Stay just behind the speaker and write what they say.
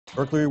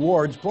Buerkle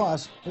Rewards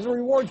Plus is a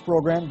rewards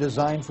program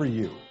designed for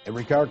you.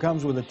 Every car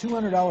comes with a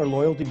 $200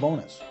 loyalty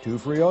bonus, 2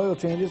 free oil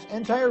changes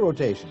and tire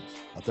rotations,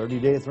 a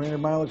 30-day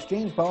 300-mile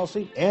exchange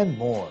policy, and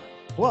more.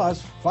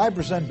 Plus,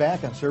 5%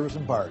 back on service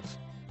and parts.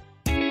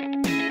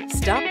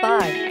 Stop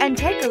by and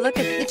take a look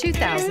at the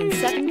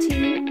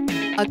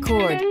 2017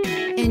 Accord.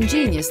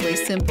 Ingeniously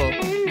simple,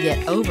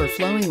 yet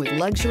overflowing with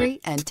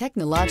luxury and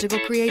technological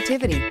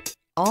creativity.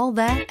 All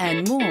that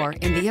and more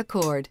in the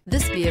Accord.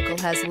 This vehicle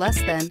has less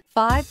than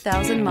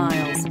 5,000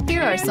 miles.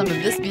 Here are some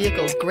of this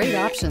vehicle's great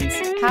options: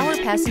 power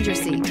passenger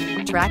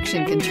seat,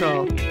 traction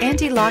control,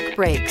 anti-lock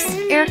brakes,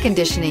 air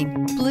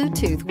conditioning,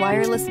 Bluetooth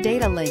wireless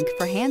data link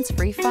for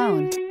hands-free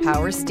phone,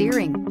 power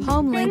steering,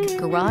 home link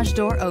garage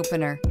door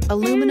opener,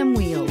 aluminum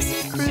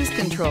wheels, cruise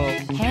control,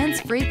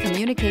 hands-free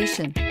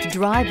communication.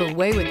 Drive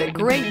away with a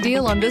great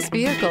deal on this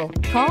vehicle.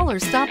 Call or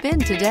stop in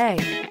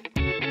today.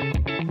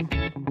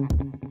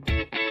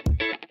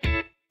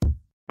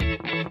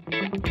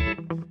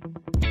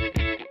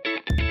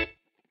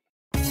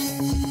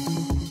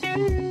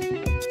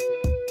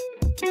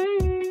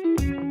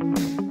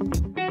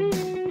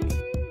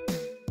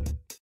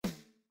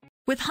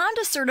 With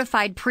Honda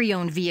certified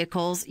pre-owned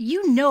vehicles,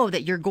 you know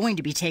that you're going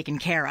to be taken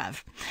care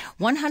of.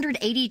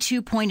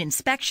 182-point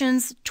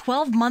inspections,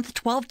 12-month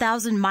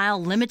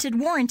 12,000-mile limited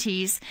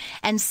warranties,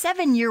 and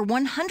 7-year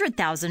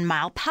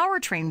 100,000-mile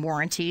powertrain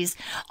warranties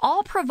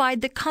all provide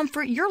the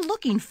comfort you're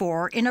looking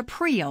for in a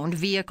pre-owned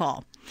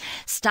vehicle.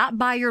 Stop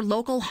by your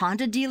local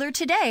Honda dealer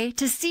today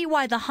to see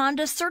why the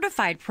Honda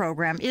certified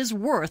program is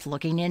worth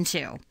looking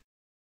into.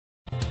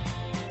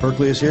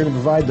 Buerkle is here to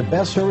provide the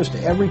best service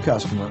to every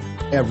customer,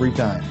 every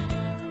time.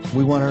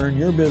 We want to earn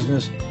your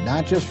business,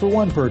 not just for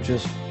one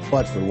purchase,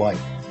 but for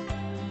life.